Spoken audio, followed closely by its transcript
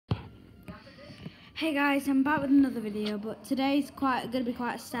Hey guys, I'm back with another video, but today's going to be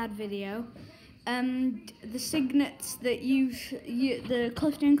quite a sad video. The cygnets that the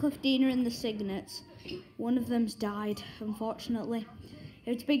clifton, cliftina and the cygnets, one of them's died, unfortunately.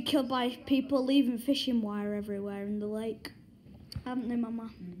 It's been killed by people leaving fishing wire everywhere in the lake. Haven't they, Mama?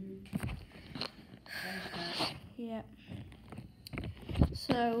 Yeah.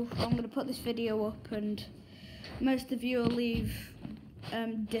 So, I'm going to put this video up and most of you will leave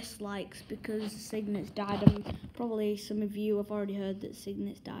dislikes because the cygnets died, and probably some of you have already heard that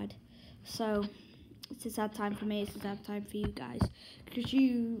cygnets died. So it's a sad time for me, it's a sad time for you guys, because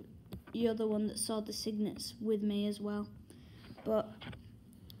you're the one that saw the cygnets with me as well. But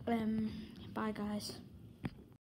bye guys.